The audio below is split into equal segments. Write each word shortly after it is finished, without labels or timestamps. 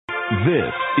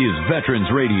This is Veterans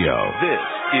Radio. This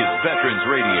is Veterans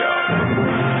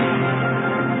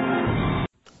Radio.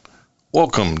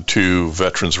 Welcome to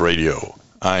Veterans Radio.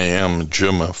 I am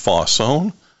Jim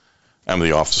Fausone. I'm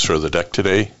the officer of the deck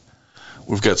today.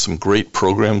 We've got some great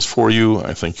programs for you.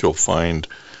 I think you'll find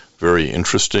very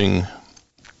interesting.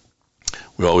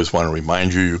 We always want to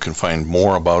remind you can find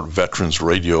more about Veterans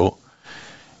Radio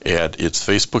at its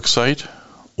Facebook site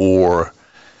or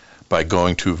by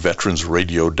going to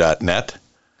veteransradio.net,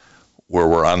 where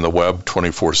we're on the web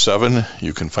 24/7.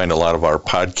 You can find a lot of our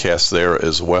podcasts there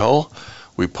as well.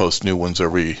 We post new ones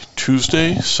every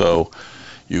Tuesday, so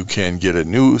you can get a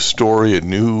new story, a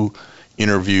new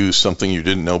interview, something you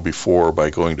didn't know before by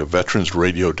going to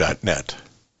veteransradio.net.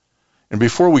 And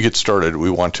before we get started, we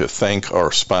want to thank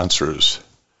our sponsors.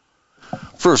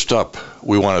 First up,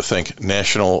 we want to thank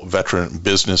National Veteran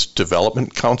Business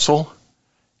Development Council,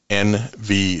 nvbdc.org.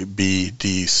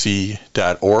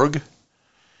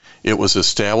 It was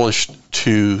established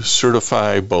to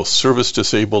certify both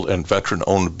service-disabled and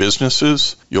veteran-owned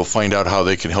businesses. You'll find out how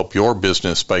they can help your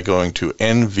business by going to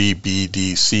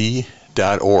nvbdc.org.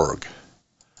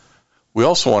 We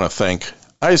also want to thank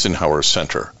Eisenhower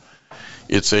Center.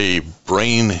 It's a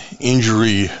brain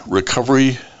injury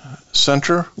recovery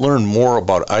center. Learn more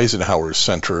about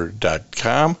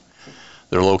eisenhowercenter.com.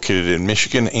 They're located in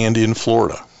Michigan and in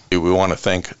Florida. We want to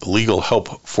thank Legal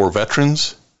Help for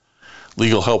Veterans.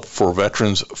 Legal Help for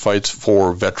Veterans fights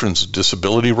for veterans'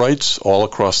 disability rights all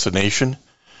across the nation.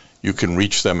 You can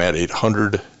reach them at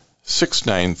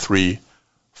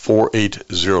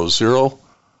 800-693-4800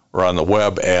 or on the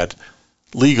web at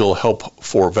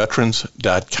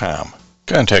legalhelpforveterans.com.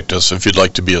 Contact us if you'd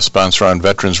like to be a sponsor on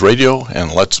Veterans Radio,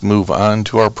 and let's move on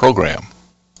to our program.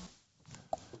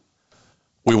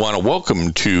 We want to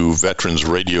welcome to Veterans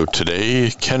Radio today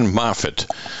Ken Moffett.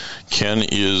 Ken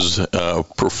is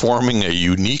performing a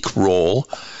unique role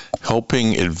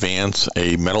helping advance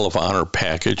a Medal of Honor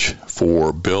package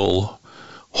for Bill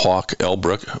Hawk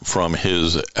Albracht from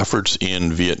his efforts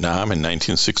in Vietnam in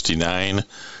 1969,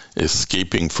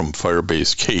 escaping from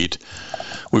Firebase Cape.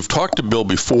 We've talked to Bill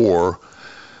before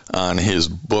on his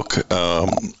book,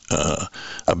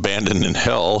 Abandoned in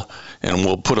Hell, and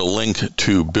we'll put a link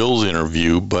to Bill's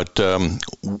interview, but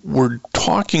we're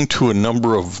talking to a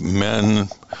number of men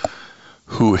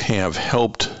who have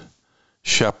helped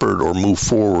shepherd or move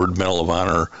forward Medal of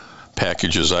Honor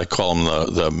packages. I call them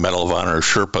the Medal of Honor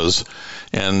Sherpas.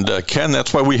 And Ken,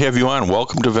 that's why we have you on.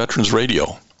 Welcome to Veterans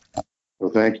Radio.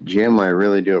 Well, thank you, Jim. I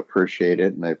really do appreciate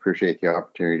it, and I appreciate the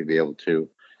opportunity to be able to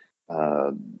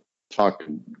talk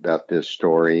about this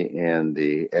story and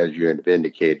as you have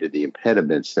indicated, the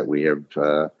impediments that we have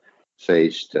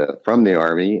faced from the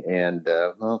Army and,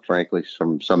 frankly,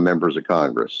 from some members of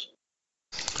Congress.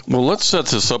 Well, let's set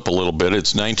this up a little bit.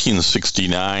 It's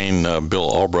 1969. Bill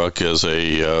Albracht is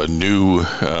a new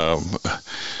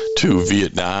to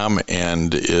Vietnam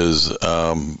and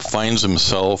finds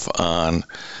himself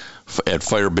at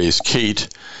Firebase Cape,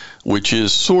 which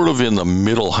is sort of in the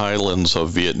middle highlands of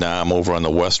Vietnam, over on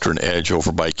the western edge,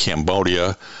 over by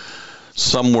Cambodia.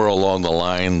 Somewhere along the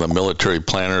line, the military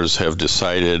planners have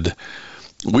decided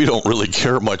we don't really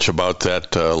care much about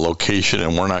that location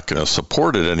and we're not going to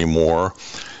support it anymore.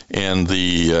 And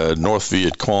the North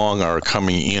Viet Cong are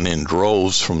coming in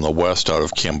droves from the west out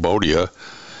of Cambodia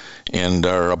and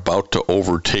are about to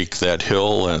overtake that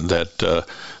hill and that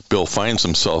Bill finds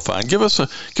himself on. Give us a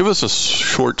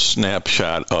short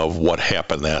snapshot of what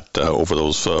happened over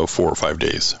those 4 or 5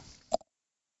 days.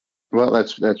 Well,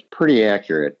 that's pretty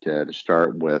accurate to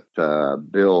start with.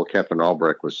 Bill, Captain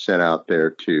Albracht, was sent out there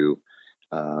to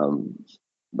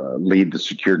lead the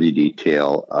security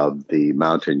detail of the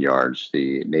mountain yards,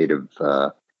 the native.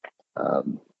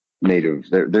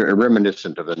 They're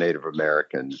reminiscent of the Native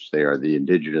Americans. They are the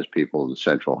indigenous people of the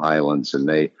Central Highlands, and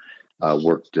they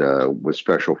worked with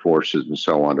special forces and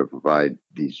so on to provide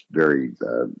these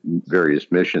various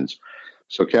missions.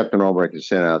 So Captain Albracht is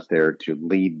sent out there to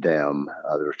lead them.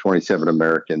 There were 27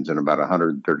 Americans and about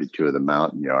 132 of the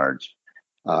mountain yards.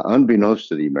 Unbeknownst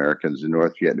to the Americans, the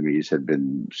North Vietnamese had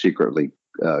been secretly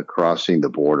crossing the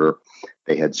border.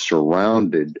 They had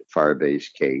surrounded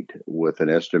Firebase Cape with an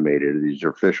estimated, these are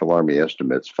official Army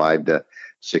estimates, 5,000 to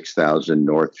 6,000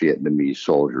 North Vietnamese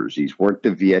soldiers. These weren't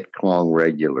the Viet Cong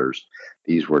regulars.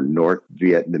 These were North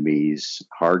Vietnamese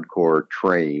hardcore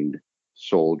trained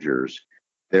soldiers.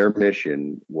 Their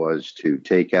mission was to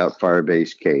take out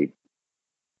Firebase Cape,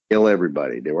 kill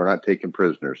everybody. They were not taking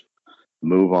prisoners.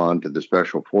 Move on to the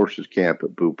Special Forces camp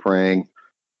at Bu Prang,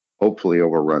 hopefully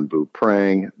overrun Bu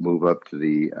Prang, move up to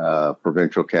the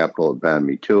provincial capital of Ban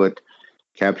Mi Tuot,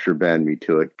 capture Ban Me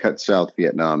to it, cut South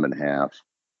Vietnam in half,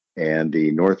 and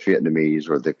the North Vietnamese,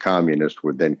 or the communists,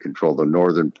 would then control the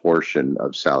northern portion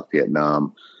of South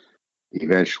Vietnam,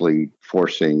 eventually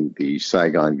forcing the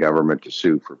Saigon government to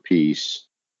sue for peace.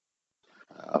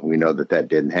 We know that that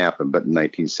didn't happen, but in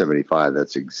 1975,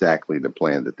 that's exactly the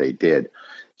plan that they did.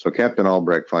 So Captain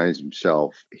Albracht finds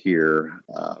himself here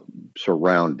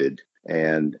surrounded,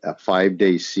 and a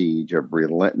 5-day siege of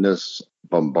relentless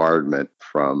bombardment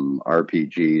from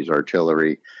RPGs,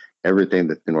 artillery, everything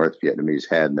that the North Vietnamese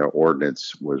had in their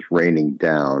ordnance was raining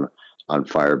down on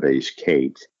Firebase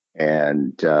Cape.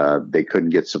 And they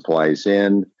couldn't get supplies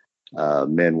in.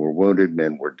 Men were wounded,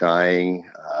 men were dying,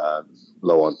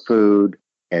 low on food,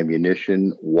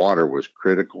 ammunition, water was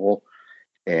critical.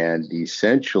 And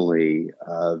essentially,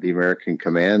 the American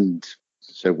command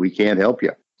said, we can't help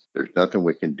you. There's nothing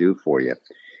we can do for you.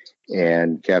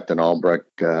 And Captain Albracht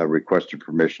requested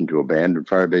permission to abandon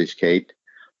Firebase Cape.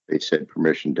 They said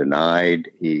permission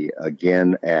denied. He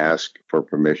again asked for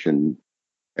permission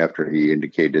after he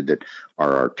indicated that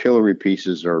our artillery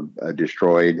pieces are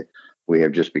destroyed. We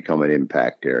have just become an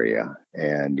impact area.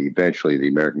 And eventually the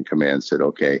American command said,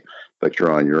 okay, but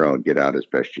you're on your own. Get out as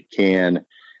best you can.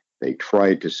 They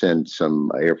tried to send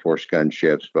some Air Force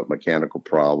gunships, but mechanical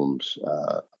problems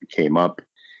came up.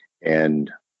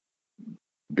 And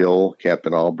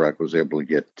Captain Albracht was able to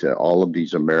get all of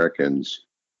these Americans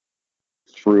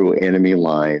through enemy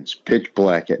lines, pitch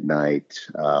black at night,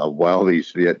 while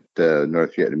these North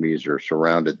Vietnamese are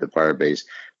surrounded the firebase.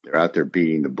 They're out there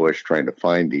beating the bush trying to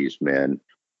find these men,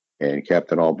 and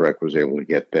Captain Albracht was able to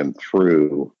get them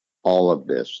through all of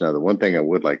this. Now, the one thing I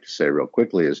would like to say real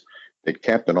quickly is that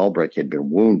Captain Albracht had been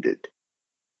wounded,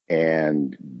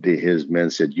 and his men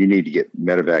said, you need to get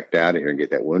medevaced out of here and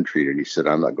get that wound treated. He said,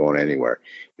 I'm not going anywhere.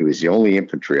 He was the only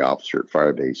infantry officer at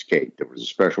Firebase Cape. There was a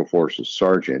Special Forces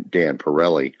Sergeant, Dan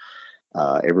Pirelli.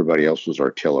 Everybody else was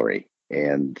artillery.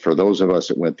 And for those of us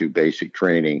that went through basic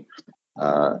training,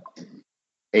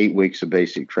 8 weeks of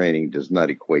basic training does not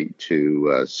equate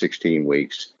to 16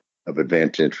 weeks of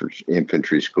advanced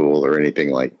infantry school or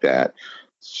anything like that.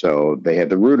 So they had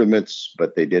the rudiments,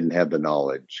 but they didn't have the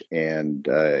knowledge. And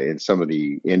in some of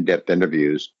the in-depth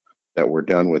interviews that were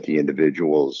done with the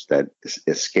individuals that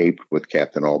escaped with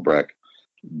Captain Albracht,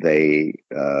 they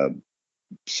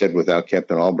said without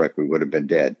Captain Albracht, we would have been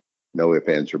dead. No ifs,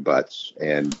 ands, or buts.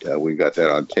 And we got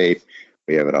that on tape.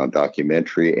 We have it on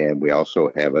documentary, and we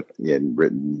also have it in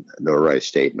written notarized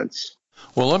statements.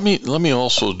 Well, let me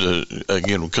also,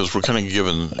 again, because we're kind of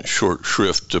given short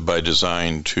shrift by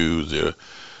design to the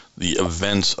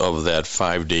events of that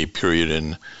 5-day period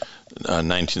in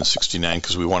 1969,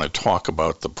 because we want to talk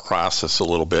about the process a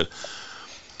little bit.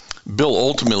 Bill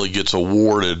ultimately gets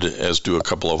awarded, as do a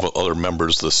couple of other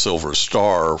members, the Silver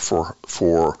Star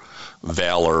for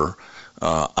valor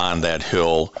on that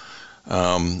hill.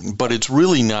 But it's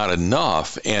really not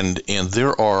enough, and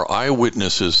there are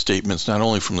eyewitnesses statements not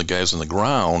only from the guys on the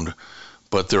ground,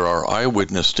 but there are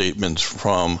eyewitness statements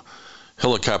from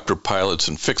helicopter pilots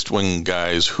and fixed-wing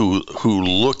guys who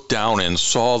looked down and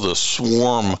saw the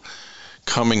swarm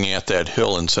coming at that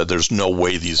hill and said, there's no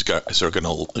way these guys are going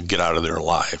to get out of there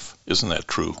alive. Isn't that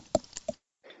true?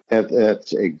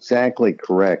 That's exactly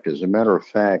correct. As a matter of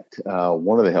fact,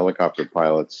 one of the helicopter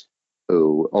pilots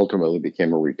who ultimately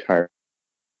became a retired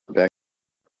vet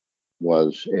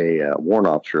was a warrant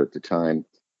officer at the time.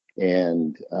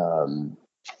 And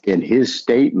in his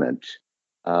statement,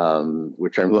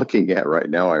 which I'm looking at right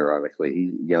now,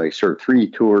 ironically, he served 3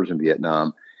 tours in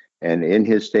Vietnam. And in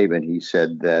his statement, he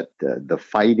said that the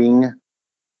fighting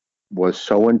was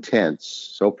so intense,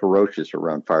 so ferocious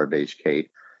around Firebase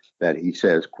Cape that he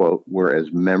says, quote, were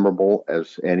as memorable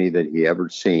as any that he ever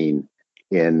seen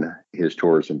in his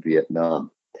tours in Vietnam.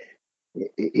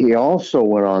 He also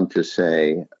went on to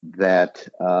say that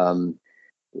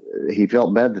he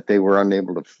felt bad that they were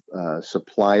unable to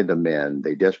supply the men.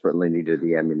 They desperately needed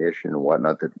the ammunition and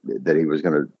whatnot that he was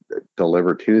going to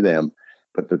deliver to them,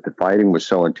 but that the fighting was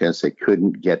so intense they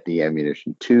couldn't get the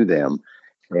ammunition to them.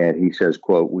 And he says,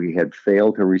 quote, we had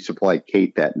failed to resupply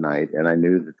Kate that night, and I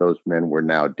knew that those men were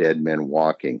now dead men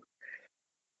walking.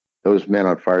 Those men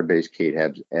on Firebase Cape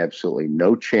had absolutely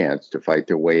no chance to fight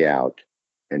their way out,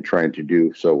 and trying to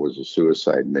do so was a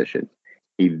suicide mission.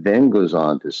 He then goes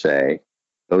on to say,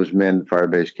 those men at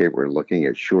Firebase Cape were looking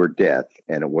at sure death,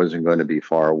 and it wasn't going to be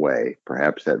far away,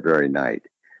 perhaps that very night.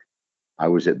 I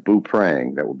was at Bu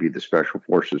Prang, that would be the Special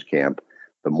Forces camp,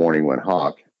 the morning when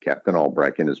Hawk, Captain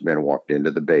Albracht, and his men walked into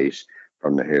the base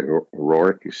from the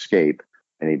heroic escape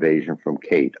and evasion from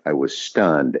Kate. I was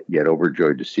stunned, yet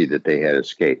overjoyed to see that they had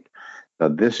escaped. Now,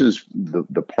 this is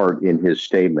the part in his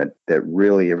statement that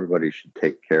really everybody should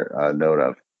take note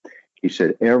of. He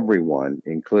said, everyone,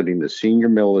 including the senior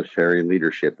military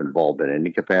leadership involved in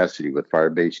any capacity with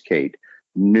Firebase Kate,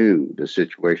 knew the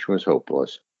situation was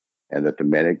hopeless and that the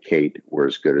men at Kate were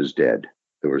as good as dead.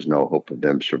 There was no hope of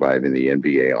them surviving the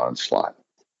NBA onslaught.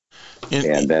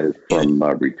 And that is from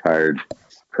retired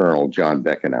Colonel John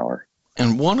Beckenauer.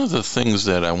 And one of the things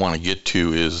that I want to get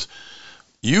to is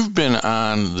you've been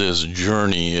on this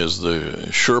journey as the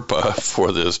Sherpa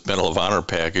for this Medal of Honor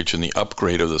package and the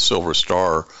upgrade of the Silver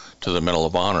Star to the Medal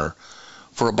of Honor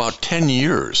for about 10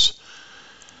 years.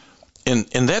 And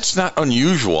that's not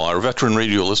unusual. Our veteran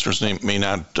radio listeners may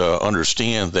not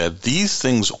understand that these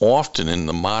things often in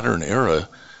the modern era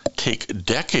take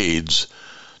decades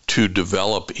to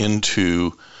develop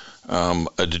into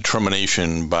a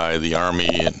determination by the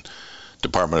Army and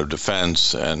Department of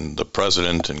Defense and the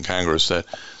President and Congress that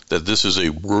this is a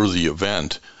worthy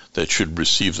event that should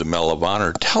receive the Medal of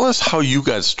Honor. Tell us how you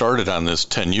got started on this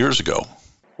 10 years ago.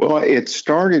 Well, it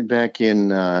started back in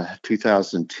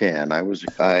 2010. I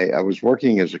was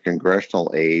working as a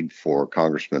congressional aide for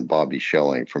Congressman Bobby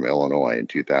Schilling from Illinois in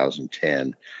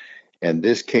 2010. And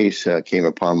this case came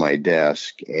upon my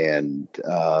desk, and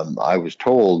I was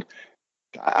told,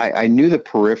 I knew the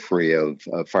periphery of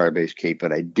Firebase Cape,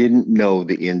 but I didn't know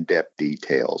the in-depth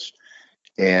details.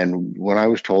 And when I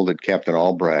was told that Captain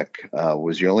Albracht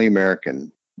was the only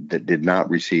American that did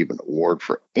not receive an award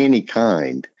for any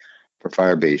kind for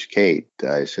Firebase Cape,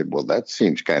 I said, well, that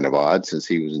seems kind of odd since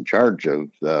he was in charge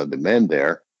of the men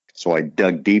there. So I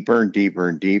dug deeper and deeper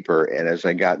and deeper. And as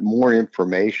I got more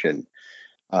information,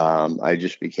 I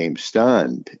just became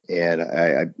stunned. And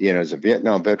I as a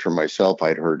Vietnam veteran myself,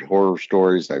 I'd heard horror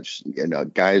stories.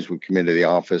 Guys would come into the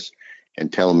office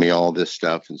and tell me all this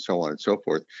stuff and so on and so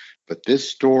forth. But this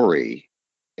story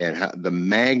and the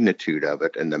magnitude of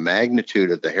it and the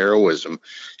magnitude of the heroism,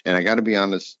 and I got to be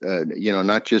honest,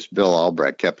 not just Bill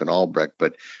Albracht, Captain Albracht,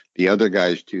 but the other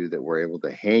guys too that were able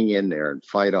to hang in there and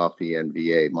fight off the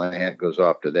NBA. My hat goes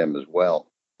off to them as well.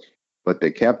 But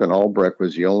the Captain Albracht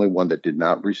was the only one that did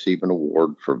not receive an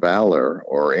award for valor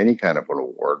or any kind of an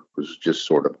award, was just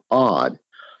sort of odd.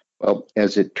 Well,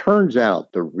 as it turns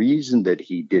out, the reason that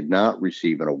he did not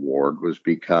receive an award was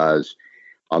because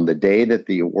on the day that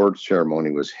the award ceremony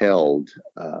was held,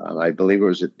 I believe it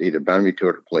was at either Bonavitour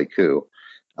or Pleiku,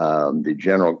 the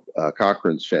General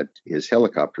Cochrane sent his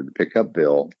helicopter to pick up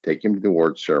Bill, take him to the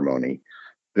award ceremony.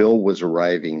 Bill was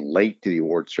arriving late to the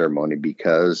award ceremony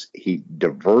because he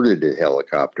diverted a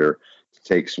helicopter to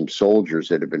take some soldiers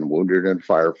that had been wounded in a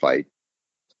firefight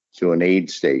to an aid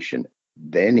station.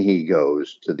 Then he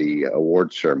goes to the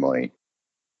award ceremony.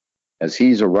 As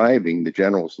he's arriving, the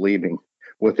general's leaving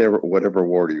whatever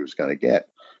award he was going to get.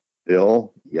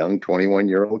 Bill, young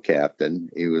 21-year-old captain,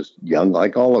 he was young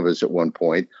like all of us at one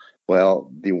point.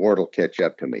 Well, the award will catch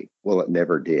up to me. Well, it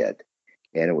never did.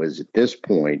 And it was at this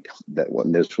point that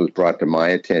when this was brought to my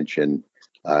attention,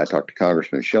 I talked to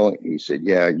Congressman Schilling. He said,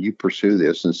 yeah, you pursue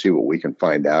this and see what we can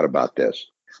find out about this.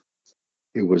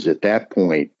 It was at that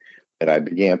point that I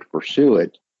began to pursue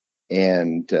it.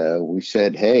 And we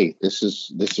said, hey, this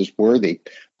is worthy.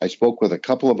 I spoke with a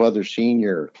couple of other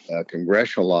senior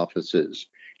congressional offices,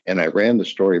 and I ran the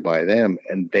story by them,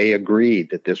 and they agreed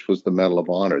that this was the Medal of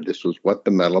Honor. This was what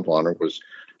the Medal of Honor was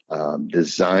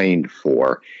designed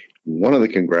for. One of the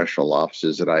congressional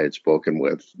offices that I had spoken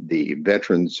with, the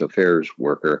Veterans Affairs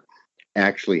worker,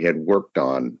 actually had worked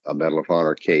on a Medal of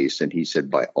Honor case, and he said,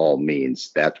 by all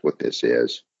means, that's what this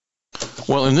is.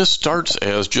 Well, and this starts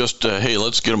as just, hey,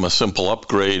 let's get him a simple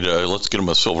upgrade. Let's get him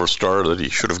a Silver Star that he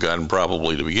should have gotten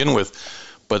probably to begin with.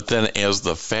 But then as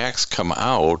the facts come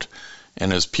out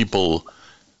and as people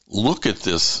look at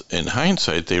this in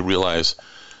hindsight, they realize,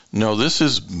 no, this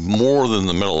is more than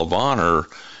the Medal of Honor.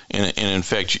 And in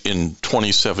fact, in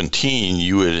 2017,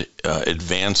 you had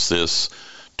advanced this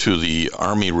to the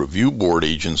Army Review Board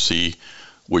agency,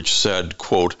 which said,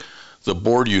 quote, the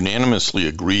board unanimously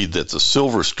agreed that the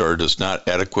Silver Star does not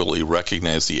adequately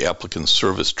recognize the applicant's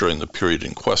service during the period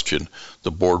in question. The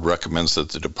board recommends that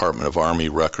the Department of Army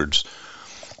records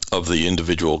of the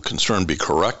individual concerned be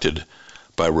corrected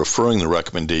by referring the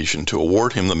recommendation to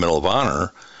award him the Medal of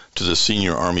Honor to the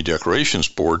Senior Army Decorations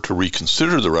Board to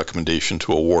reconsider the recommendation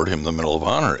to award him the Medal of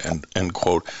Honor, end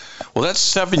quote. Well, that's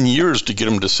 7 years to get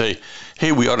him to say,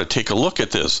 hey, we ought to take a look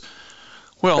at this.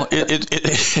 Well,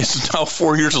 it's now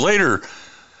 4 years later.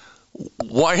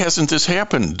 Why hasn't this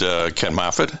happened, Ken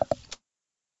Moffett?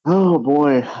 Oh,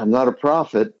 boy, I'm not a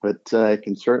prophet, but I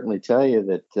can certainly tell you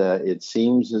that it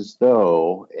seems as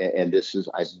though, and this is,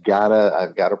 I've got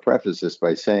to preface this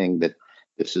by saying that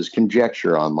this is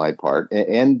conjecture on my part,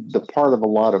 and the part of a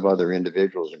lot of other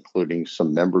individuals, including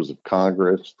some members of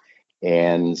Congress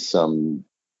and some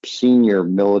senior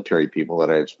military people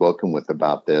that I have spoken with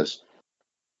about this,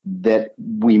 that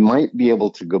we might be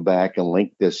able to go back and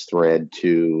link this thread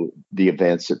to the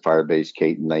events at Firebase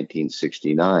Kate in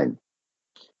 1969.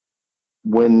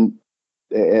 When,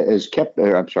 as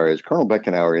Colonel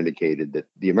Beckenauer indicated, that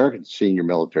the American senior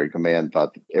military command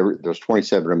thought that those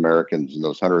 27 Americans in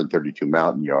those 132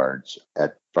 mountain yards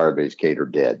at Firebase Kate are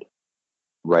dead.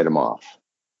 Write them off.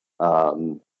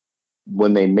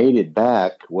 When they made it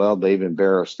back, well, they've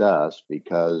embarrassed us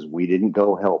because we didn't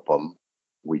go help them.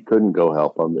 We couldn't go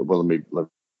help them. Well,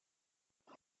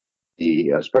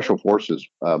 the Special Forces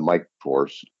Mike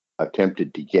Force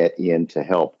attempted to get in to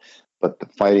help, but the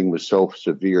fighting was so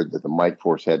severe that the Mike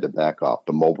Force had to back off.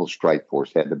 The Mobile Strike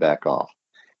Force had to back off.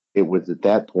 It was at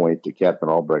that point that Captain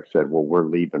Albracht said, well, we're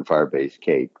leaving Firebase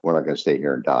Cape. We're not going to stay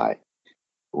here and die.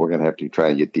 We're going to have to try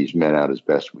and get these men out as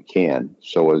best we can.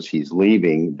 So as he's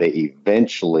leaving, they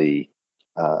eventually,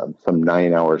 some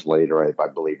 9 hours later, I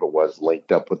believe it was,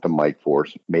 linked up with the Mike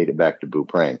Force, made it back to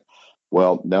Buprang.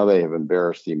 Well, now they have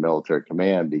embarrassed the military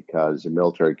command, because the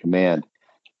military command,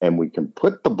 and we can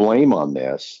put the blame on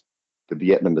this, the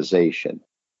Vietnamization.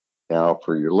 Now,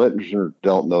 for your listeners who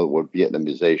don't know what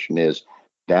Vietnamization is,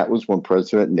 that was when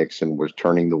President Nixon was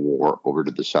turning the war over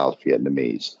to the South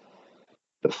Vietnamese.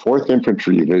 The 4th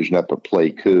Infantry Division up at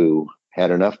Pleiku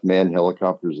had enough men,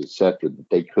 helicopters, etc., that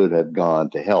they could have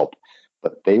gone to help,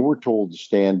 but they were told to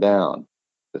stand down.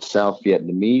 The South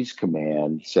Vietnamese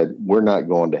command said, we're not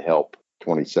going to help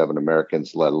 27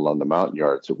 Americans, let alone the mountain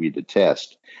yards that we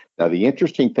detest. Now, the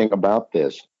interesting thing about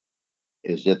this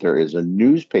is that there is a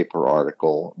newspaper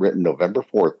article written November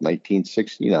 4th,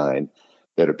 1969,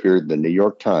 that appeared in the New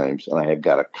York Times, and I have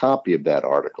got a copy of that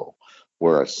article,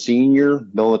 where a senior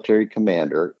military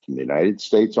commander from the United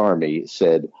States Army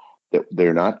said that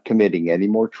they're not committing any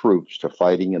more troops to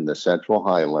fighting in the Central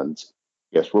Highlands.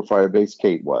 Guess where Firebase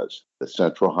Kate was? The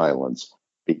Central Highlands,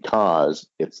 because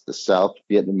it's the South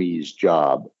Vietnamese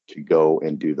job to go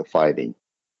and do the fighting.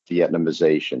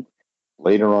 Vietnamization.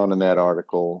 Later on in that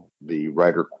article, the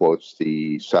writer quotes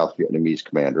the South Vietnamese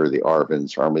commander, the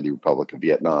ARVN's, Army of the Republic of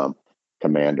Vietnam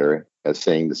commander, as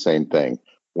saying the same thing.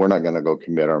 We're not going to go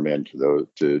commit our men to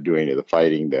do any of the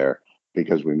fighting there,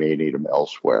 because we may need them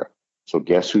elsewhere. So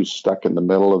guess who's stuck in the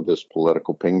middle of this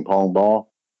political ping pong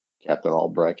ball? Captain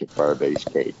Albracht at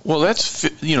Firebase Kate. Well, that's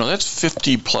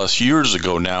 50 plus years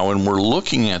ago now, and we're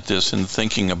looking at this and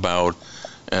thinking about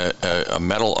a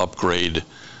medal upgrade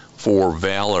for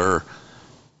valor.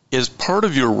 Is part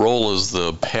of your role as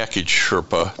the package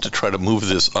Sherpa to try to move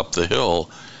this up the hill?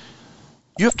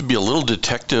 You have to be a little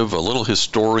detective, a little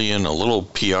historian, a little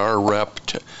PR rep.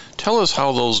 Tell us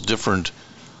how those different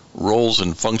roles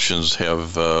and functions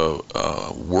have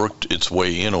worked its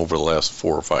way in over the last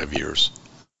 4 or 5 years.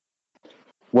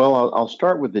 Well, I'll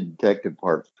start with the detective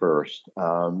part first.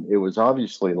 It was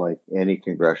obviously like any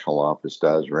congressional office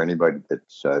does, or anybody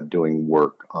that's doing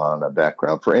work on a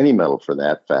background, for any medal for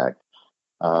that fact.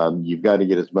 You've got to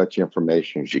get as much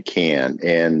information as you can,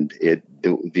 and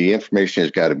the information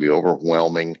has got to be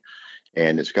overwhelming,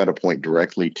 and it's got to point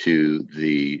directly to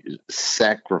the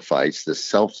sacrifice, the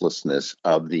selflessness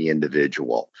of the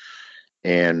individual.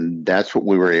 And that's what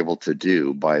we were able to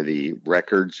do by the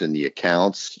records and the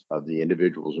accounts of the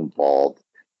individuals involved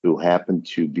who happened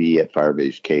to be at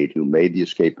Firebase Kate, who made the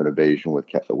escape and evasion with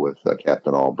Captain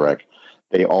Albracht.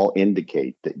 They all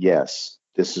indicate that, yes,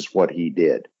 this is what he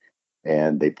did.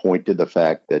 And they point to the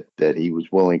fact that he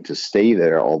was willing to stay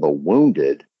there, although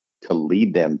wounded, to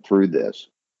lead them through this.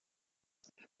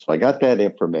 So I got that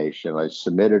information. I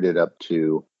submitted it up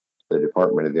to the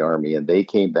Department of the Army, and they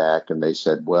came back and they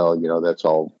said, well, that's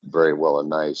all very well and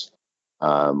nice.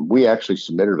 We actually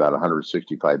submitted about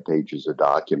 165 pages of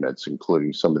documents,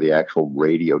 including some of the actual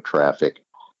radio traffic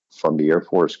from the Air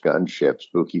Force gunship,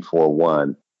 Spooky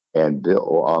 4-1, and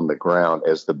Bill on the ground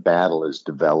as the battle is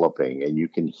developing. And you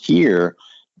can hear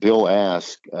Bill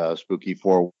ask Spooky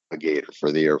 4 navigator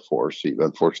for the Air Force, he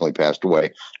unfortunately passed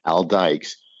away, Al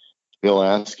Dykes. Bill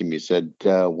asked him, he said,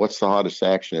 what's the hottest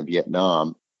action in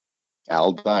Vietnam?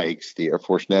 Al Dykes, the Air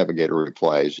Force navigator,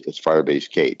 replies, it's Firebase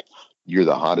Kate. You're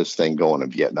the hottest thing going in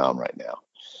Vietnam right now.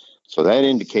 So that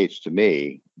indicates to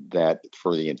me that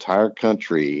for the entire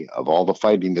country, of all the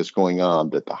fighting that's going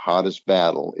on, that the hottest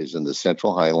battle is in the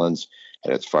Central Highlands,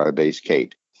 and it's Firebase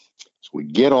Kate. So we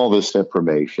get all this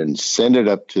information, send it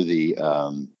up to the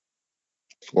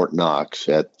Fort Knox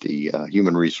at the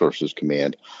Human Resources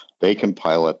Command. They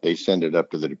compile it. They send it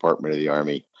up to the Department of the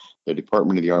Army. The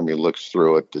Department of the Army looks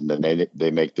through it, and then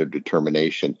they make their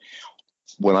determination.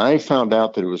 When I found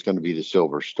out that it was going to be the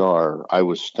Silver Star, I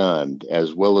was stunned,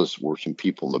 as well as were some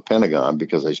people in the Pentagon,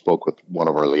 because I spoke with one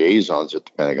of our liaisons at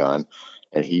the Pentagon,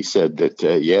 and he said that,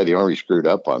 yeah, the Army screwed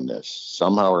up on this.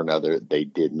 Somehow or another, they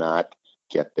did not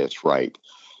get this right.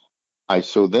 I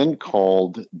so then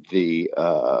called the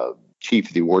chief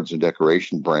of the Awards and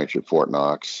Decoration branch at Fort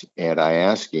Knox, and I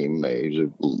asked him, he's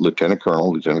a Lieutenant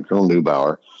Colonel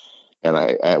Neubauer, and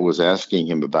I was asking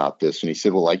him about this, and he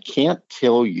said, well, I can't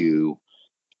tell you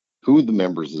who the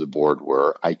members of the board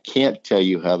were. I can't tell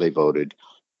you how they voted,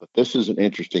 but this is an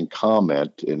interesting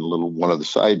comment in one of the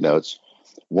side notes.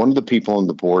 One of the people on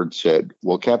the board said,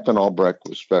 well, Captain Albracht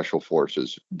was Special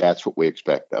Forces. That's what we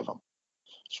expect of him.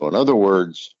 So in other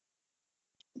words,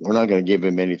 we're not going to give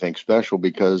him anything special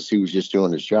because he was just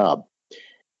doing his job.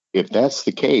 If that's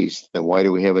the case, then why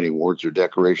do we have any awards or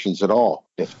decorations at all?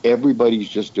 If everybody's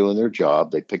just doing their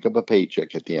job, they pick up a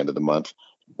paycheck at the end of the month,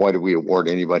 why do we award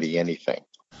anybody anything?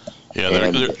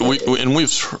 Yeah, we've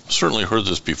certainly heard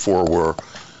this before, where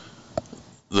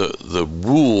the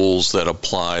rules that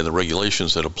apply, the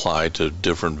regulations that apply to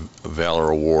different Valor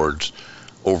Awards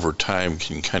over time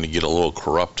can kind of get a little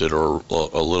corrupted or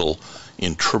a little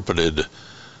interpreted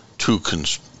too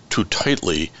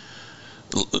tightly.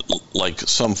 Like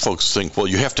some folks think, well,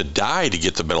 you have to die to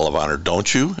get the Medal of Honor,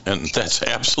 don't you? And that's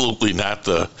absolutely not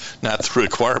the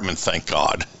requirement, thank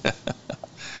God.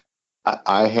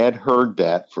 I had heard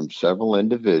that from several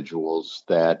individuals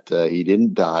that he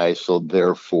didn't die, so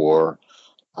therefore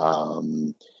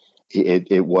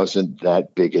it wasn't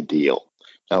that big a deal.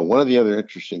 Now, one of the other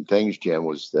interesting things, Jim,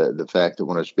 was the fact that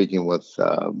when I was speaking with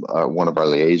one of our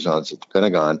liaisons at the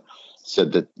Pentagon,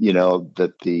 said that,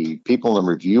 that the people on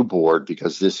the review board,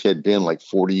 because this had been like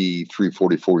 43,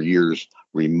 44 years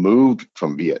removed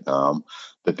from Vietnam,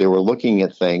 that they were looking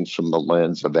at things from the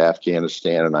lens of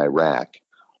Afghanistan and Iraq,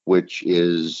 which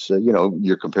is,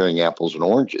 you're comparing apples and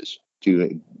oranges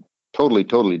to totally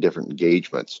different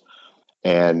engagements.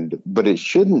 But it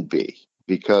shouldn't be,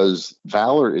 because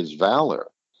valor is valor.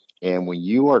 And when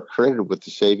you are credited with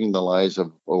saving the lives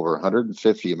of over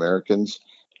 150 Americans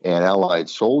and Allied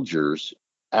soldiers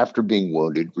after being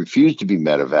wounded, refused to be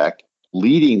medevac,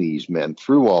 leading these men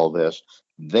through all this,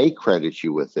 they credit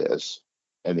you with this.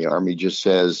 And the Army just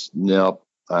says, nope,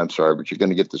 I'm sorry, but you're going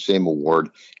to get the same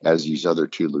award as these other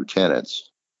two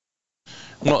lieutenants.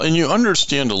 Well, and you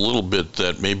understand a little bit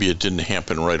that maybe it didn't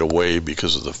happen right away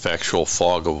because of the factual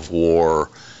fog of war.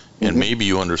 And maybe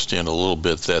you understand a little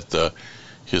bit that the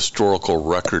historical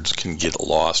records can get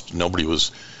lost. Nobody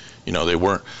was, they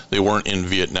weren't in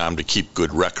Vietnam to keep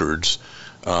good records.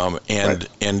 And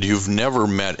you've never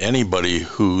met anybody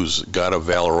who's got a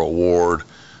Valor Award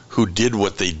who did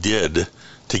what they did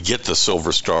to get the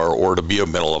Silver Star or to be a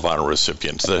Medal of Honor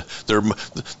recipient.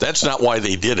 That's not why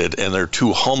they did it, and they're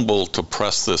too humble to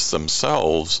press this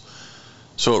themselves.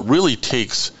 So it really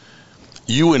takes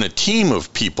you and a team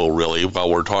of people, really, while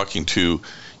we're talking to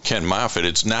Ken Moffett.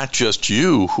 It's not just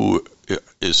you who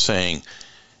is saying,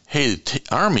 hey,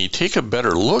 Army, take a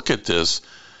better look at this.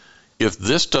 If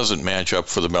this doesn't match up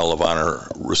for the Medal of Honor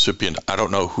recipient, I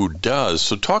don't know who does.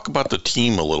 So talk about the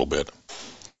team a little bit.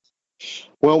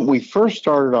 Well, we first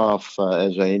started off,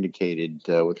 as I indicated,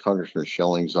 with Congressman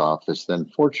Schilling's office. Then,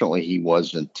 fortunately, he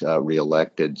wasn't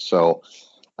reelected. So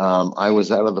I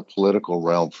was out of the political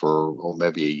realm for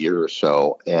maybe a year or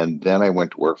so. And then I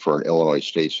went to work for an Illinois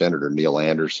State Senator, Neil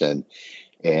Anderson.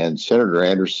 And Senator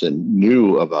Anderson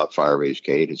knew about Firebase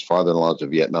Gate. His father-in-law is a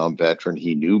Vietnam veteran.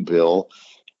 He knew Bill.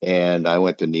 And I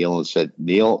went to Neil and said,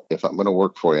 Neil, if I'm going to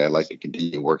work for you, I'd like to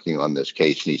continue working on this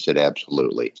case. And he said,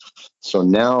 absolutely. So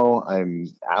now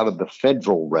I'm out of the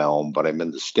federal realm, but I'm in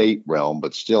the state realm.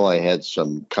 But still, I had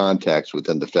some contacts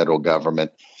within the federal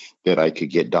government that I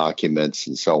could get documents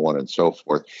and so on and so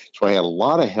forth. So I had a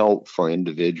lot of help from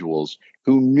individuals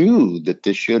who knew that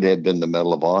this should have been the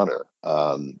Medal of Honor.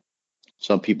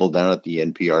 Some people down at the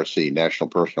NPRC, National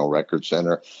Personal Record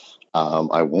Center.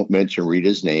 I won't mention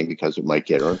Rita's name because it might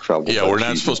get her in trouble. Yeah, we're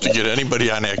not supposed to get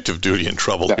anybody on active duty in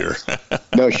trouble here.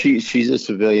 No, she's a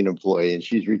civilian employee, and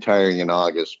she's retiring in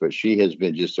August, but she has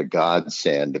been just a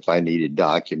godsend. If I needed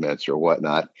documents or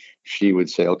whatnot, she would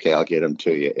say, okay, I'll get them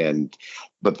to you.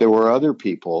 But there were other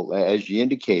people, as you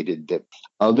indicated, that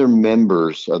other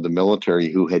members of the military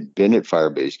who had been at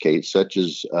Firebase Gate, such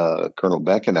as Colonel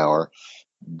Beckenauer,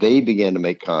 they began to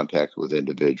make contact with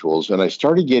individuals. And I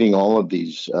started getting all of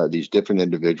these different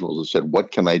individuals and said,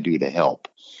 what can I do to help?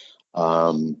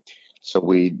 So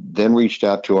we then reached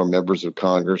out to our members of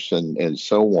Congress and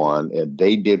so on, and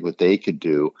they did what they could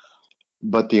do.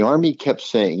 But the Army kept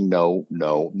saying, no,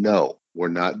 we're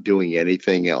not doing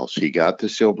anything else. He got the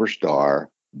Silver Star.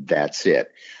 That's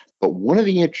it. But one of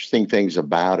the interesting things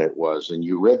about it was, and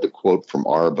you read the quote from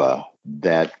ARBA,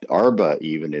 that ARBA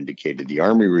even indicated, the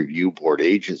Army Review Board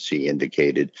agency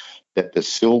indicated that the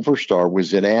Silver Star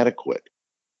was inadequate,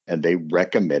 and they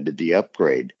recommended the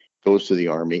upgrade. Goes to the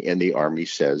Army, and the Army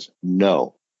says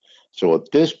no. So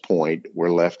at this point,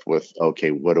 we're left with,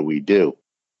 okay, what do we do?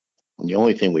 And the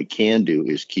only thing we can do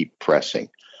is keep pressing.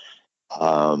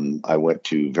 I went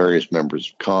to various members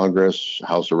of Congress,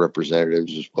 House of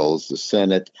Representatives, as well as the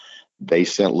Senate. They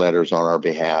sent letters on our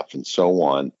behalf and so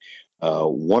on.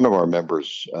 One of our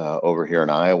members over here in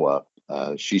Iowa,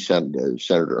 she sent,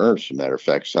 Senator Ernst, as a matter of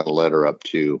fact, sent a letter up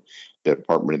to the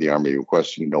Department of the Army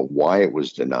requesting to know why it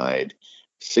was denied.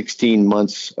 16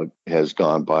 months has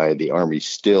gone by. The Army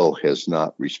still has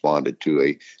not responded to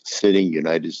a sitting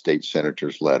United States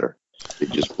Senator's letter. They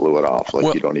just blew it off like,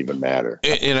 well, you don't even matter.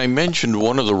 And I mentioned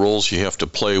one of the roles you have to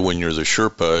play when you're the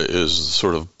Sherpa is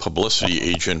sort of publicity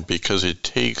agent, because it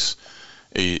takes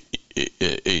a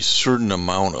certain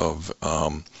amount of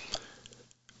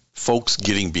folks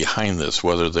getting behind this,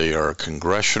 whether they are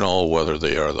congressional, whether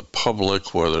they are the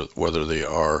public, whether they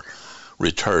are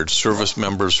retired service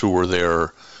members who were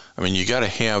there. I mean, you got to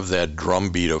have that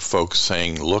drumbeat of folks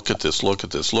saying, look at this, look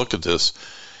at this, look at this.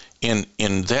 And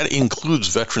that includes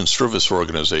veteran service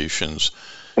organizations.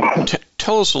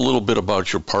 Tell us a little bit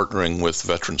about your partnering with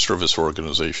veteran service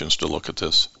organizations to look at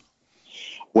this.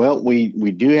 Well, we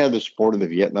do have the support of the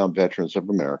Vietnam Veterans of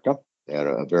America. They had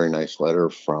a very nice letter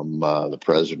from the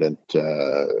president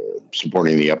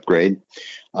supporting the upgrade.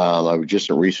 I was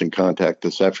just in recent contact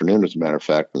this afternoon, as a matter of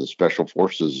fact, with the Special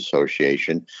Forces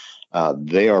Association.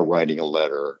 They are writing a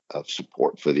letter of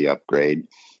support for the upgrade.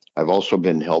 I've also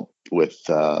been helped with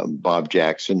Bob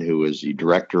Jackson, who is the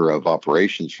director of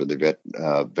operations for the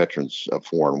Veterans of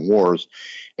Foreign Wars.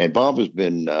 And Bob has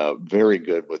been very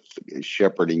good with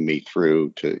shepherding me through,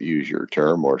 to use your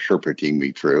term, or shepherding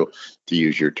me through, to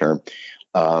use your term,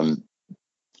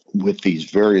 with these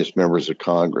various members of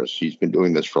Congress. He's been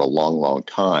doing this for a long, long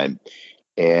time.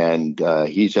 And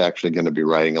he's actually going to be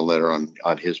writing a letter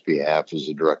on his behalf as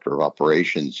the director of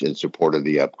operations in support of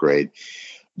the upgrade.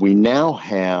 We now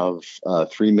have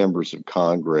 3 members of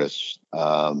Congress,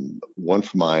 one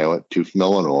from Iowa, 2 from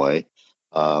Illinois.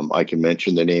 I can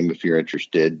mention the name if you're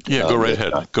interested. Yeah, go right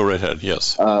ahead. Go right ahead,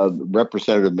 yes.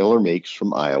 Representative Miller Meeks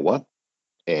from Iowa,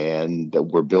 and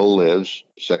where Bill lives,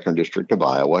 2nd District of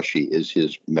Iowa. She is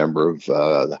his member of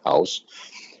the House.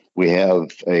 We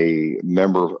have a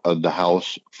member of the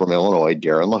House from Illinois,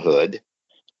 Darren LaHood,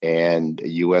 and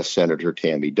U.S. Senator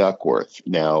Tammy Duckworth.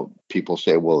 Now, people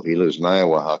say, well, if he lives in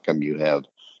Iowa, how come you have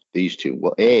these 2?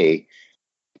 Well, the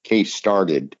case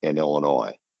started in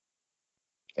Illinois,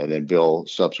 and then Bill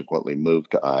subsequently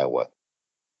moved to Iowa.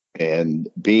 And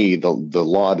B, the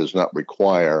law does not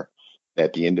require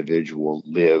that the individual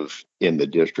live in the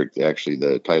district. Actually,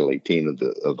 the Title 18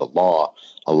 of the law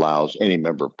allows any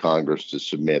member of Congress to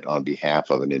submit on behalf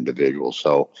of an individual.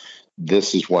 So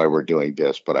this is why we're doing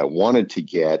this. But I wanted to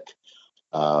get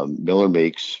Miller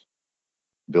Meeks,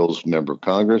 Bill's member of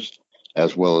Congress,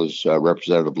 as well as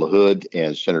Representative LaHood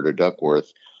and Senator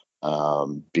Duckworth,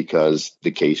 because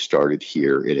the case started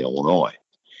here in Illinois.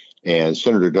 And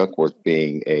Senator Duckworth,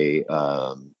 being a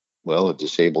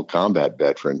disabled combat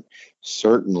veteran,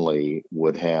 certainly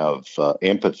would have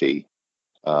empathy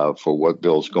for what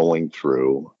Bill's going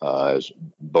through, as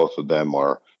both of them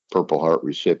are Purple Heart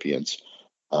recipients.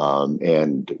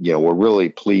 And, we're really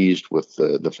pleased with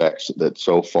the fact that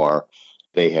so far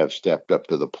they have stepped up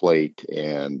to the plate.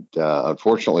 And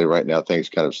unfortunately, right now, things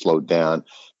kind of slowed down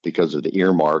because of the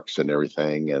earmarks and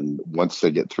everything. And once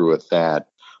they get through with that,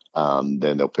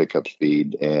 then they'll pick up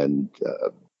speed and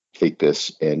take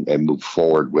this and move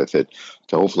forward with it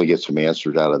to hopefully get some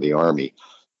answers out of the Army,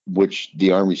 which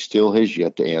the Army still has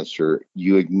yet to answer.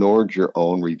 You ignored your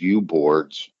own review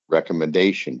board's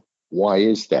recommendation. Why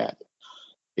is that?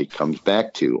 It comes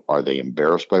back to, are they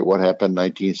embarrassed by what happened in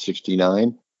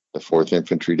 1969? The 4th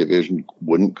Infantry Division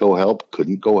wouldn't go help,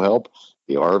 couldn't go help.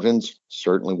 The Arvins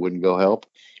certainly wouldn't go help.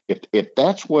 If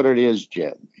that's what it is,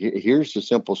 Jim, here's the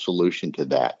simple solution to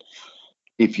that.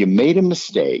 If you made a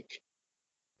mistake,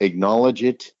 acknowledge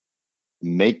it,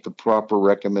 make the proper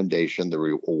recommendation, the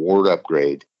reward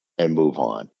upgrade, and move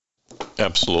on.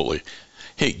 Absolutely.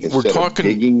 Hey, we're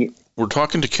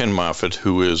talking to Ken Moffett,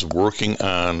 who is working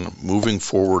on moving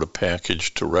forward a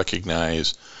package to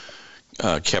recognize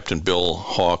Captain Bill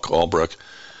Hawk Albracht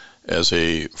as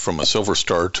from a Silver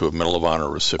Star to a Medal of Honor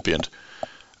recipient.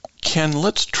 Ken,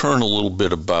 let's turn a little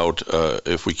bit about,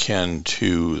 if we can,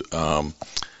 to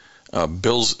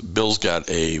Bill's got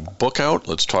a book out.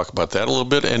 Let's talk about that a little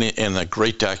bit, and a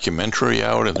great documentary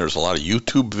out. And there's a lot of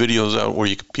YouTube videos out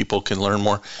where people can learn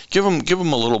more. Give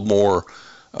them a little more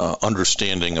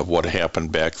understanding of what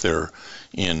happened back there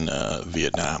in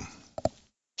Vietnam.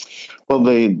 Well,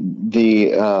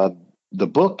 the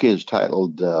book is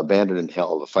titled "Abandoned in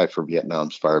Hell: The Fight for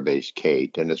Vietnam's Fire Base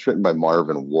Capt," and it's written by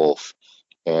Marvin Wolf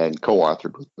and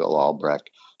co-authored with Bill Albracht.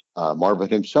 Marvin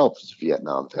himself is a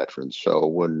Vietnam veteran, so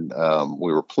when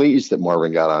we were pleased that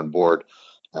Marvin got on board,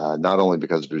 not only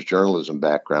because of his journalism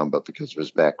background, but because of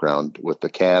his background with the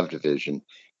Cav division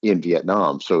in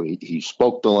Vietnam. So he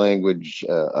spoke the language,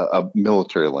 a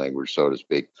military language, so to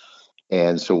speak,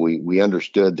 and so we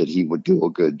understood that he would do a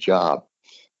good job.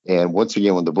 And once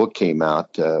again, when the book came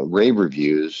out, rave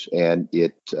reviews, and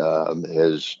it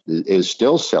is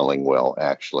still selling well,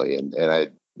 actually. And I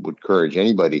would encourage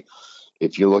anybody,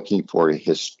 if you're looking for a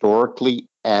historically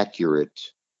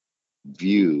accurate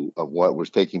view of what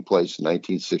was taking place in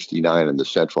 1969 in the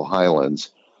Central Highlands,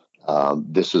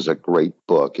 this is a great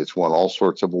book. It's won all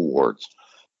sorts of awards.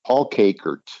 Paul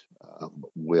Kakert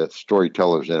with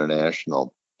Storytellers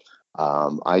International,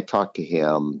 I talked to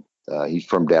him. He's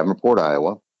from Davenport,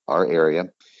 Iowa, our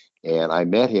area. And I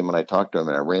met him and I talked to him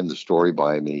and I ran the story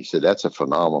by him. And he said, "That's a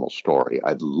phenomenal story.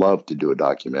 I'd love to do a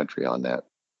documentary on that."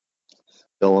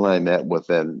 Bill and I met with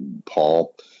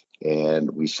Paul, and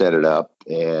we set it up.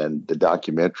 And the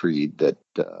documentary that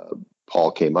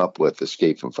Paul came up with,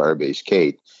 Escape from Firebase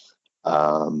Capt,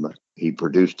 he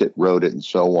produced it, wrote it, and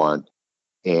so on.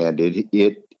 And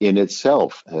it in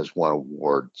itself has won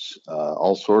awards,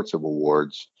 all sorts of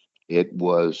awards. It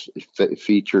was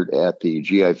featured at the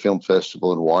GI Film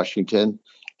Festival in Washington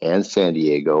and San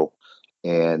Diego,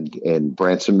 and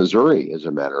Branson, Missouri, as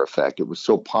a matter of fact. It was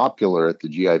so popular at the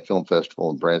GI Film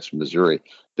Festival in Branson, Missouri,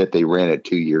 that they ran it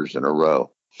 2 years in a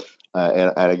row.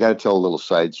 And I got to tell a little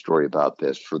side story about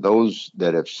this. For those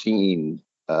that have seen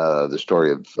the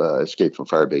story of Escape from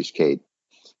Firebase Capt,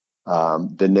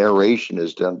 the narration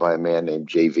is done by a man named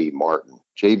J.V. Martin.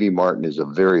 J.V. Martin is a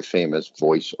very famous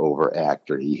voiceover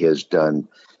actor. He has done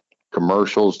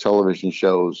commercials, television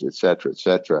shows, et cetera, et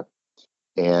cetera.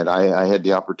 And I had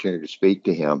the opportunity to speak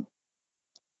to him.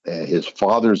 His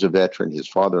father's a veteran. His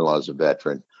father-in-law is a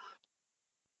veteran.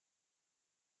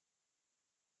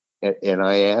 And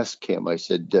I asked him, I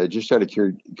said, just out of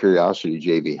curiosity,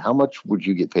 JV, how much would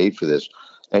you get paid for this?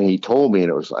 And he told me,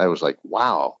 and I was like,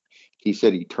 wow. He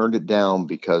said he turned it down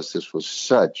because this was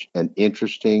such an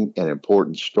interesting and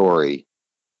important story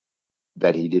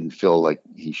that he didn't feel like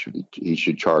he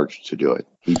should charge to do it.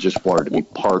 He just wanted to be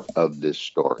part of this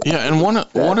story. Yeah, and one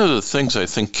of the things I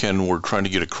think, Ken, we're trying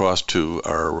to get across to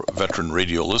our veteran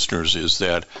radio listeners is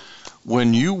that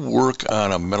when you work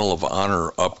on a Medal of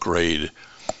Honor upgrade,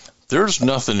 there's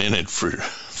nothing in it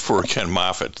for Ken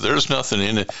Moffett. There's nothing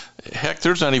in it. Heck,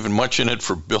 there's not even much in it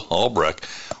for Bill Albracht.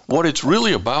 What it's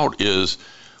really about is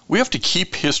we have to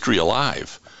keep history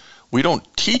alive. We don't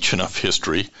teach enough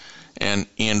history. And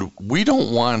we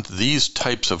don't want these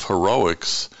types of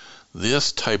heroics,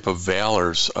 this type of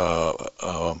valors,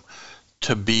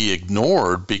 to be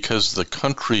ignored because the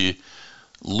country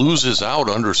loses out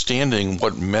understanding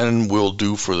what men will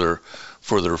do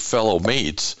for their fellow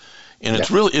mates. And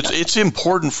it's really it's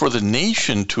important for the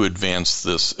nation to advance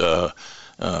this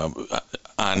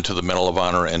onto the Medal of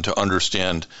Honor and to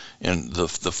understand the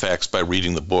facts by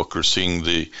reading the book or seeing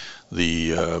the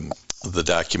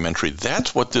documentary.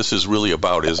 That's what this is really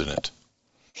about, isn't it?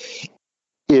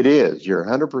 It is. You're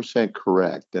 100%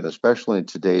 correct. And especially in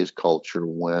today's culture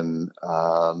when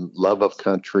love of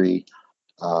country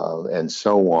and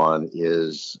so on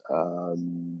is,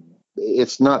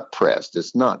 it's not pressed,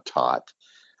 it's not taught.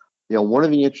 You know, one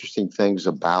of the interesting things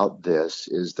about this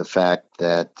is the fact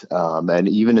that, and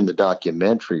even in the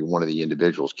documentary, one of the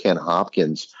individuals, Ken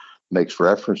Hopkins, makes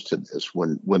reference to this.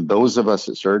 When those of us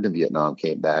that served in Vietnam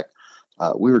came back,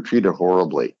 we were treated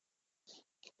horribly.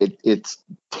 It's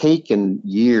taken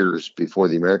years before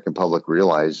the American public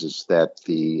realizes that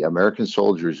the American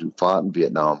soldiers who fought in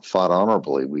Vietnam fought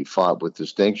honorably. We fought with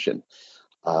distinction.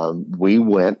 We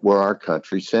went where our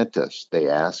country sent us. They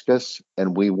asked us,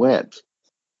 and we went.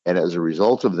 And as a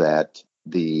result of that,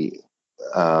 the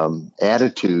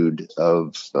attitude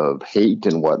of hate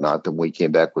and whatnot that when we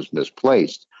came back was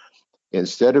misplaced.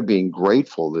 Instead of being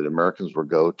grateful that Americans would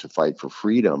go to fight for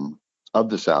freedom of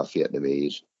the South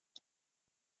Vietnamese,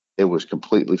 it was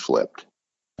completely flipped.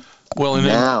 Well,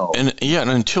 and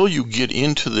until you get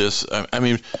into this, I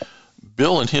mean,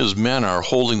 Bill and his men are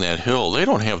holding that hill. They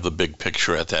don't have the big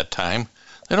picture at that time.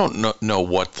 They don't know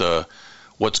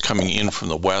what's coming in from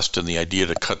the West and the idea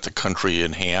to cut the country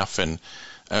in half. And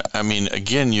I mean,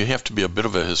 again, you have to be a bit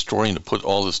of a historian to put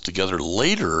all this together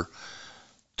later,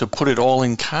 to put it all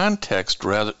in context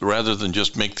rather than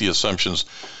just make the assumptions,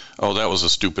 oh, that was a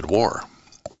stupid war.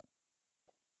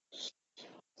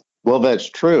 Well, that's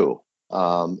true.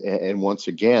 And once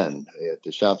again,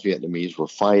 the South Vietnamese were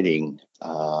fighting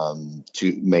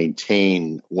to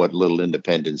maintain what little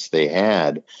independence they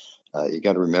had. You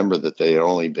got to remember that they had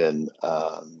only been,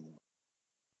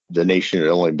 the nation had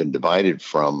only been divided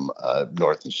from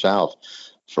north and south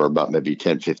for about maybe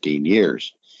 10, 15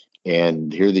 years.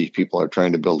 And here these people are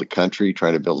trying to build a country,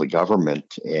 trying to build a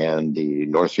government, and the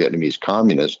North Vietnamese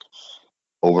communists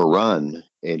overrun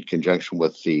in conjunction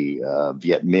with the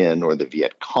Viet Minh or the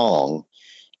Viet Cong.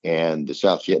 And the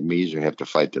South Vietnamese have to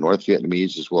fight the North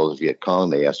Vietnamese as well as Viet Cong.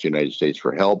 They ask the United States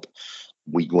for help.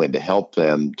 We go in to help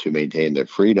them to maintain their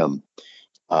freedom.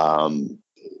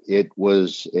 It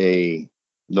was a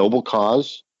noble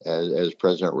cause, as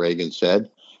President Reagan said.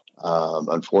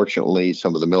 Unfortunately,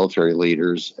 some of the military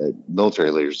leaders,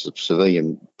 the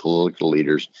civilian political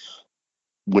leaders,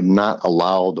 would not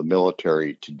allow the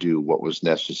military to do what was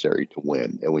necessary to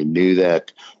win. And we knew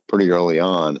that pretty early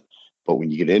on. But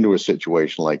when you get into a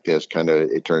situation like this,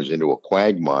 it turns into a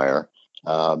quagmire,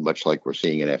 much like we're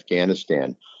seeing in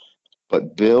Afghanistan.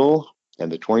 But Bill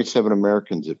and the 27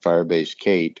 Americans at Firebase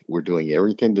Cape were doing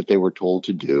everything that they were told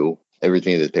to do,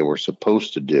 everything that they were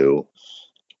supposed to do,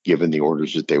 given the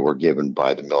orders that they were given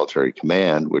by the military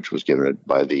command, which was given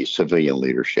by the civilian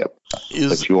leadership.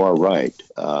 But you are right.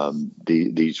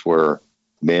 These were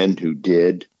men who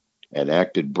did and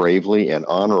acted bravely and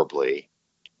honorably,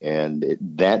 and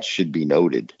that should be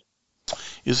noted.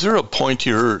 Is there a point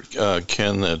here,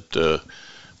 Ken, that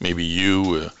maybe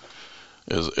you,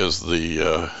 as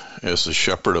the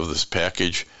shepherd of this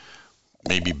package,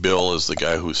 maybe Bill is the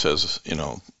guy who says,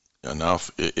 enough?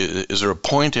 Is there a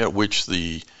point at which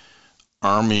the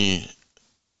Army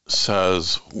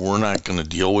says, we're not going to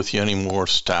deal with you anymore,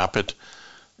 stop it?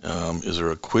 Is there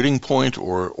a quitting point,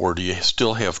 or do you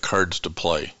still have cards to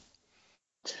play?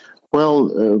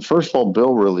 Well, first of all,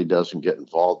 Bill really doesn't get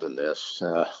involved in this.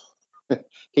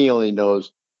 He only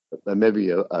knows maybe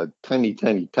a tiny,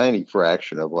 tiny, tiny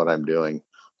fraction of what I'm doing.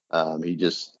 He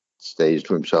just stays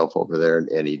to himself over there,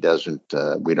 and he doesn't.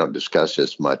 We don't discuss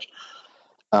this much.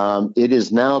 It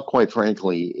is now, quite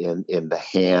frankly, in the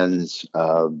hands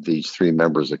of these three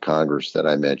members of Congress that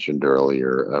I mentioned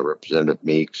earlier, Representative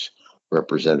Meeks,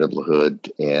 Representative LaHood,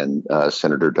 and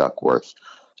Senator Duckworth.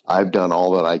 I've done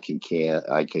all that I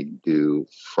can do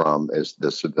from as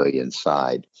the civilian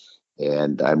side,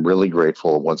 and I'm really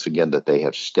grateful once again that they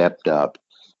have stepped up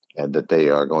and that they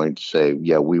are going to say,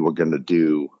 yeah, we were going to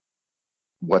do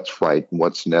what's right and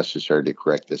what's necessary to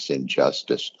correct this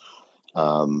injustice.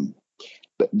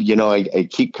 But, I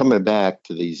keep coming back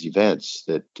to these events.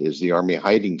 That is the Army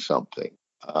hiding something?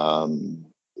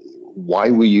 Why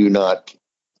will you not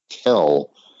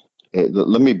tell?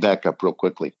 Let me back up real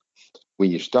quickly. When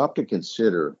you stop to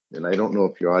consider, and I don't know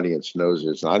if your audience knows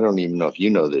this, and I don't even know if you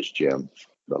know this, Jim,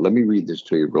 but let me read this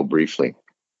to you real briefly.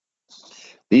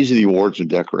 These are the awards and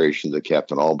decorations that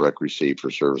Captain Albracht received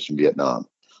for service in Vietnam.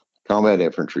 Combat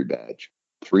Infantry Badge,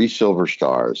 3 Silver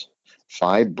Stars,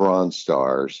 5 Bronze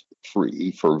Stars, 3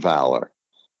 for Valor,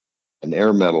 an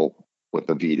Air Medal with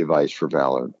a V device for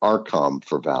Valor, ARCOM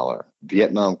for Valor,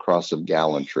 Vietnam Cross of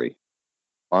Gallantry,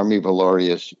 Army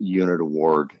Valorious Unit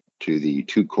Award to the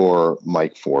 2 Corps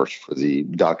Mike Force for the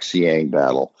Doc Siang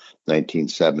Battle,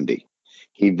 1970.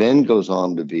 He then goes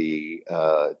on to be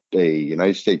a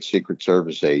United States Secret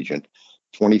Service agent,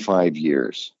 25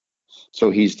 years. So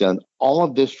he's done all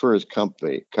of this for his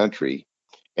country,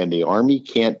 and the Army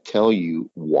can't tell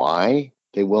you why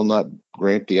they will not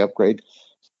grant the upgrade.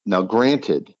 Now,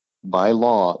 granted, by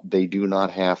law, they do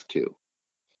not have to.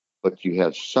 But you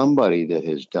have somebody that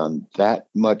has done that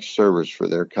much service for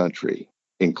their country,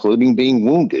 including being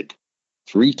wounded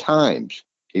 3 times.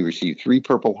 He received 3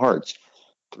 Purple Hearts,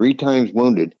 3 times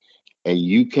wounded, and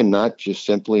you cannot just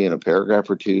simply in a paragraph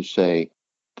or 2 say,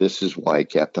 this is why,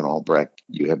 Captain Albracht,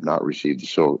 you have not received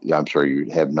you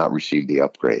have not received the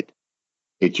upgrade.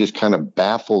 It just kind of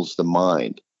baffles the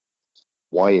mind.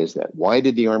 Why is that? Why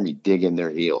did the Army dig in their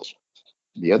heels?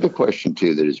 The other question,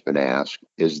 too, that has been asked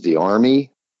is the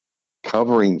Army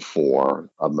covering for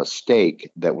a mistake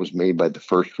that was made by the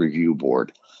First Review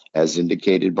Board, as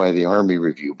indicated by the Army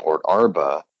Review Board,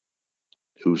 ARBA,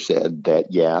 who said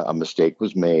that, yeah, a mistake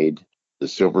was made, the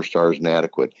Silver Star is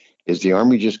inadequate. Is the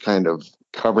Army just kind of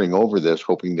covering over this,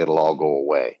 hoping that it'll all go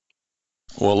away?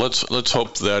 Well, let's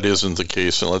hope that isn't the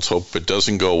case, and let's hope it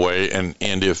doesn't go away. And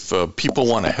if people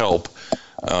want to help,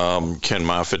 Ken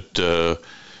Moffett,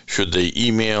 should they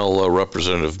email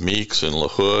Representative Meeks and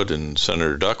LaHood and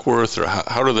Senator Duckworth, or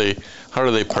how do they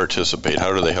participate?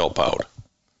 How do they help out?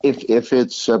 If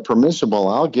it's permissible,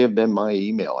 I'll give them my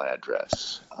email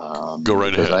address. Go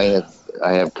right ahead. Because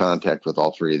I have contact with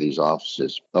all three of these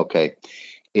offices. Okay,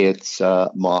 it's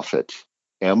Moffett,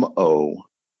 M-O,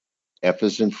 F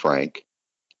as in Frank,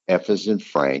 F as in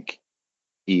Frank,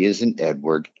 E as in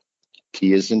Edward,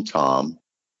 T as in Tom,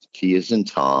 T as in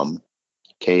Tom,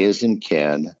 K as in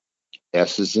Ken,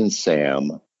 S as in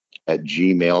Sam, at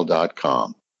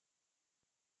gmail.com.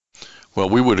 Well,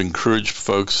 we would encourage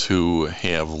folks who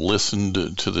have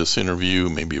listened to this interview,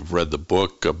 maybe have read the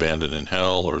book Abandoned in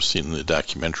Hell or seen the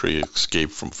documentary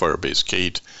Escape from Firebase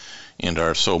Kate, and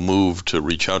are so moved to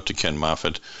reach out to Ken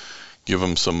Moffett, give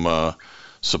him some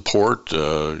support,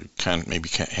 maybe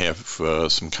have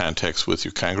some contacts with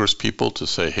your Congress people to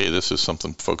say, hey, this is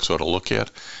something folks ought to look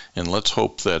at. And let's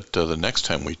hope that the next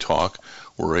time we talk,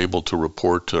 we're able to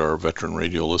report to our veteran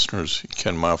radio listeners,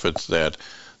 Ken Moffett, that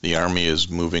the Army is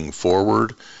moving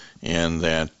forward and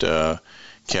that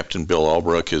Captain Bill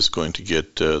Albracht is going to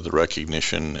get the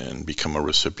recognition and become a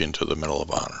recipient of the Medal of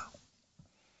Honor.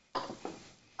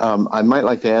 I might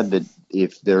like to add that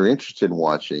if they're interested in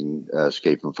watching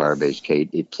Escape from Firebase Kate,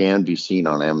 it can be seen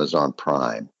on Amazon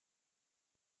Prime.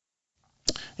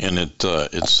 And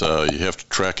it's you have to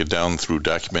track it down through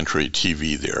documentary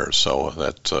TV there, so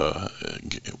that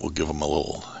it will give them a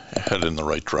little head in the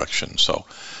right direction. So,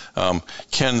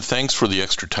 Ken, thanks for the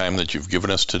extra time that you've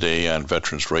given us today on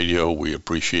Veterans Radio. We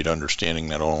appreciate understanding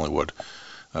not only what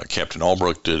Captain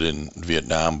Albracht did in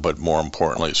Vietnam, but more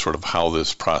importantly, sort of how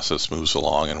this process moves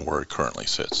along and where it currently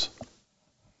sits.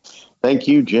 Thank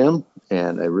you, Jim,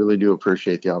 and I really do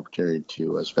appreciate the opportunity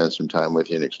to spend some time with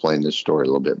you and explain this story a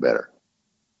little bit better.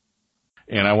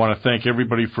 And I want to thank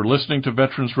everybody for listening to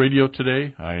Veterans Radio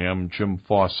today. I am Jim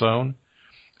Fausone.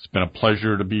 It's been a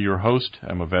pleasure to be your host.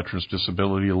 I'm a veterans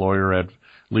disability lawyer at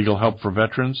Legal Help for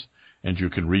Veterans, and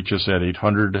you can reach us at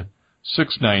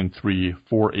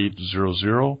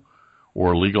 800-693-4800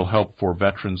 or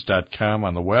legalhelpforveterans.com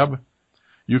on the web.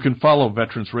 You can follow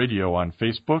Veterans Radio on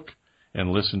Facebook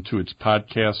and listen to its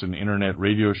podcasts and internet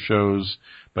radio shows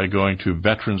by going to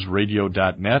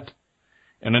veteransradio.net.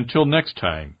 And until next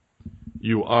time,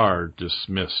 you are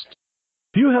dismissed.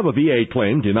 If you have a VA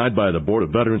claim denied by the Board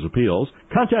of Veterans' Appeals,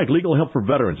 contact Legal Help for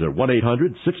Veterans at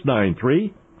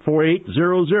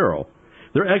 1-800-693-4800.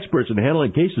 They're experts in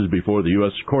handling cases before the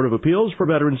U.S. Court of Appeals for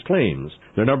Veterans Claims.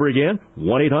 Their number again,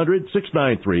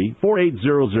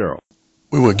 1-800-693-4800.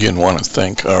 We again want to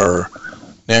thank our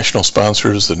national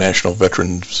sponsors, the National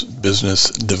Veterans Business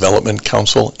Development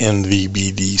Council,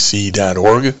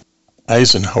 nvbdc.org,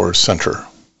 Eisenhower Center,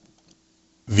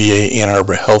 VA Ann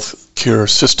Arbor Health Care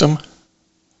System,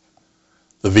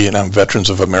 the Vietnam Veterans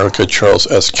of America Charles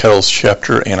S. Kettles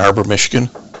Chapter, Ann Arbor, Michigan,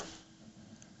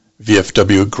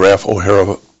 VFW Graf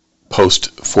O'Hara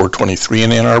Post 423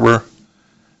 in Ann Arbor,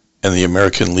 and the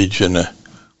American Legion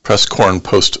Press Corn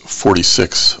Post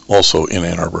 46, also in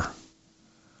Ann Arbor.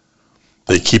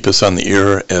 They keep us on the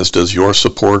air, as does your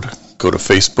support. Go to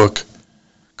Facebook,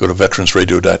 go to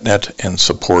veteransradio.net, and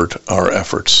support our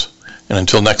efforts. And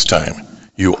until next time,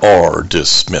 you are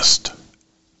dismissed.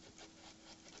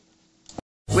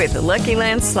 With the Lucky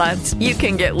Land Slots, you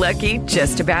can get lucky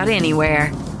just about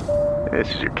anywhere.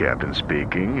 This is your captain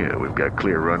speaking. We've got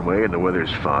clear runway and the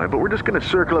weather's fine, but we're just going to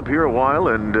circle up here a while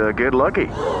and get lucky.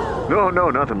 No,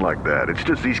 nothing like that. It's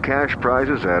just these cash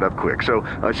prizes add up quick. So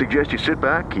I suggest you sit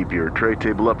back, keep your tray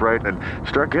table upright, and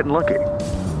start getting lucky.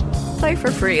 Play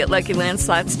for free at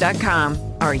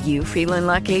LuckyLandSlots.com. Are you feeling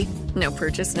lucky? No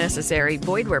purchase necessary.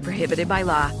 Void where prohibited by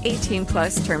law.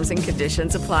 18+ terms and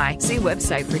conditions apply. See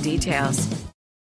website for details.